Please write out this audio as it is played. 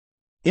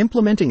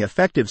Implementing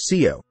effective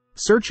SEO,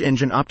 search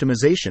engine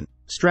optimization,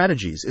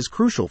 strategies is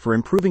crucial for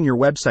improving your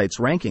website's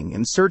ranking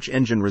in search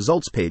engine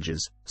results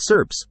pages,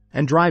 SERPs,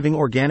 and driving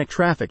organic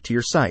traffic to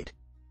your site.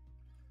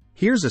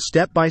 Here's a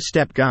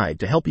step-by-step guide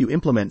to help you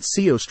implement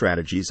SEO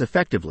strategies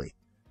effectively.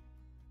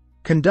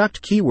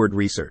 Conduct keyword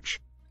research.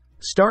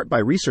 Start by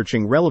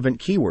researching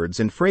relevant keywords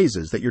and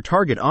phrases that your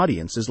target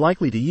audience is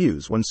likely to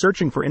use when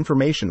searching for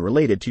information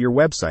related to your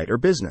website or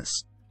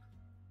business.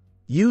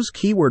 Use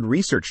keyword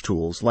research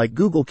tools like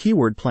Google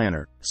Keyword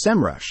Planner,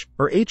 SEMrush,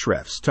 or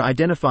Ahrefs to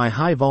identify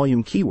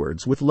high-volume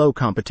keywords with low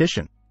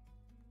competition.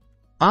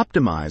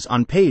 Optimize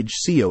on-page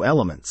SEO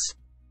elements.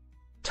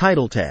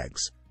 Title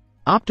tags.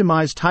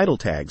 Optimize title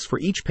tags for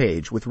each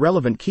page with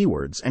relevant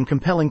keywords and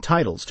compelling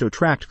titles to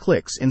attract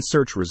clicks in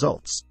search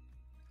results.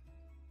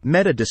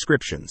 Meta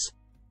descriptions.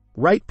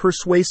 Write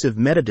persuasive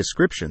meta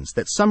descriptions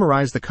that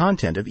summarize the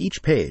content of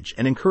each page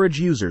and encourage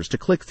users to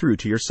click through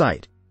to your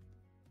site.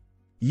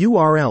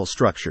 URL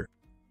structure.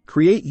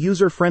 Create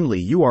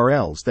user-friendly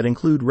URLs that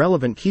include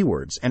relevant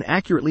keywords and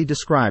accurately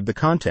describe the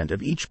content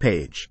of each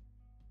page.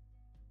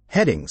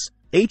 Headings.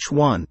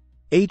 H1,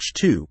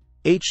 H2,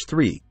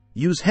 H3.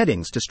 Use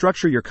headings to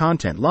structure your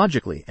content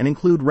logically and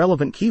include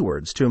relevant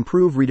keywords to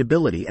improve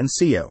readability and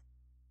SEO.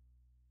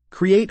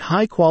 Create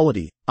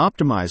high-quality,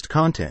 optimized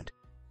content.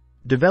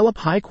 Develop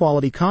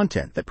high-quality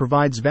content that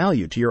provides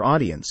value to your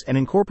audience and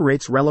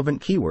incorporates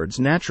relevant keywords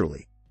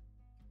naturally.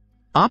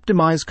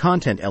 Optimize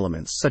content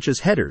elements such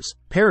as headers,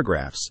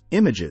 paragraphs,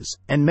 images,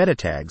 and meta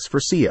tags for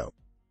SEO.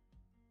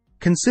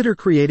 Consider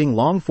creating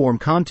long-form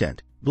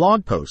content,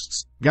 blog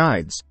posts,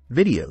 guides,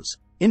 videos,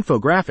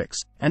 infographics,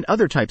 and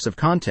other types of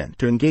content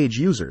to engage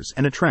users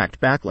and attract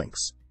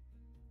backlinks.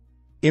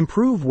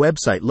 Improve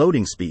website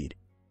loading speed.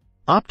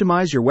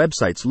 Optimize your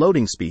website's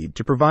loading speed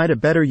to provide a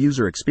better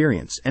user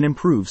experience and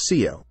improve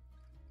SEO.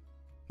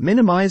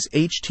 Minimize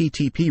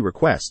HTTP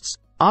requests,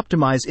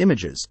 optimize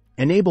images,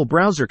 enable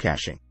browser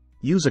caching,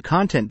 use a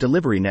content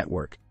delivery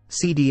network,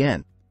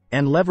 CDN,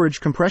 and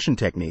leverage compression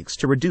techniques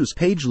to reduce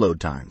page load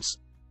times.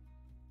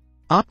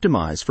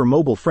 Optimize for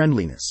mobile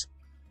friendliness.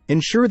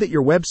 Ensure that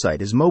your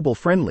website is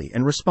mobile-friendly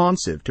and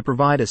responsive to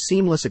provide a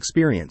seamless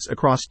experience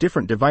across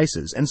different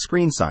devices and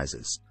screen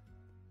sizes.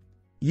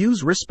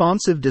 Use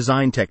responsive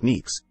design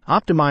techniques,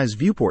 optimize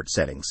viewport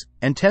settings,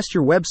 and test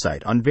your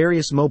website on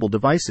various mobile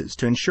devices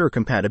to ensure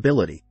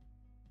compatibility.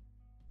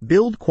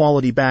 Build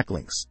quality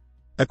backlinks.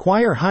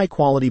 Acquire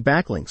high-quality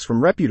backlinks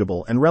from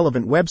reputable and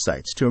relevant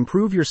websites to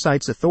improve your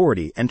site's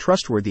authority and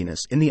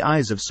trustworthiness in the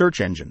eyes of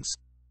search engines.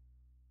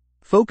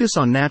 Focus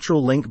on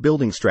natural link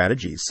building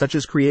strategies such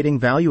as creating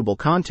valuable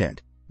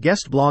content,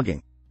 guest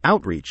blogging,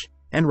 outreach,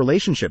 and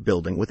relationship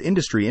building with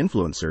industry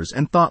influencers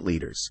and thought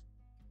leaders.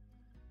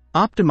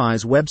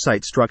 Optimize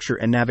website structure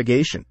and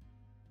navigation.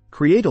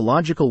 Create a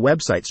logical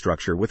website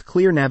structure with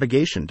clear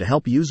navigation to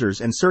help users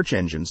and search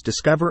engines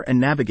discover and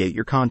navigate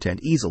your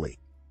content easily.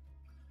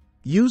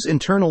 Use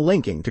internal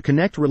linking to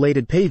connect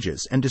related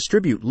pages and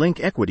distribute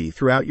link equity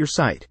throughout your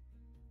site.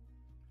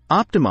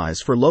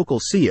 Optimize for local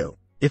SEO,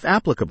 if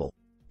applicable.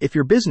 If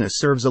your business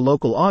serves a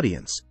local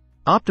audience,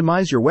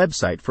 optimize your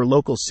website for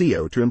local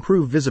SEO to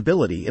improve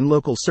visibility in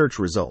local search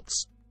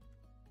results.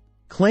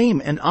 Claim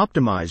and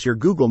optimize your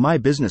Google My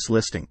Business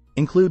listing.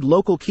 Include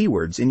local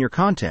keywords in your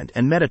content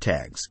and meta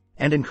tags,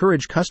 and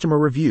encourage customer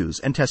reviews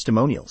and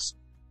testimonials.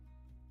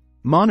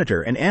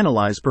 Monitor and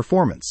analyze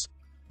performance.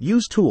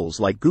 Use tools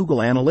like Google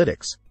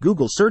Analytics,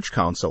 Google Search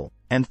Console,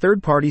 and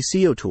third-party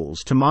SEO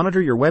tools to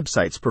monitor your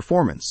website's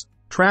performance,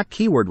 track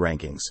keyword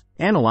rankings,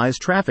 analyze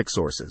traffic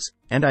sources,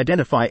 and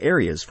identify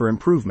areas for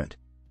improvement.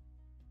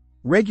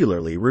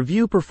 Regularly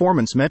review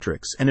performance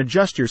metrics and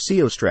adjust your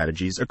SEO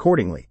strategies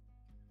accordingly.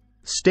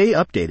 Stay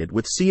updated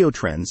with SEO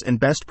trends and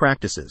best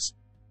practices.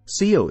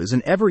 SEO is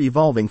an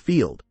ever-evolving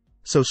field,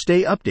 so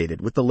stay updated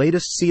with the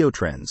latest SEO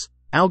trends,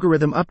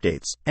 algorithm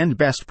updates, and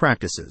best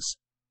practices.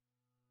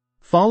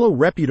 Follow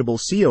reputable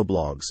SEO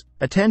blogs,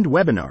 attend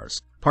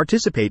webinars,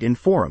 participate in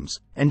forums,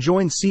 and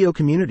join SEO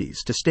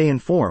communities to stay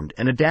informed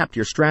and adapt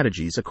your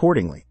strategies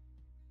accordingly.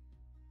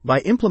 By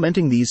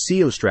implementing these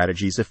SEO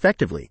strategies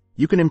effectively,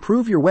 you can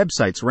improve your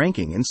website's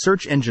ranking in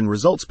search engine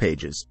results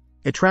pages,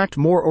 attract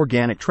more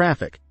organic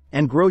traffic,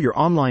 and grow your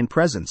online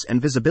presence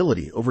and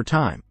visibility over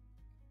time.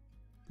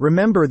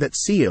 Remember that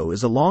SEO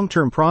is a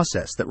long-term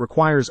process that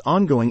requires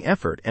ongoing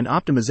effort and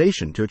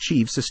optimization to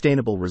achieve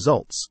sustainable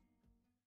results.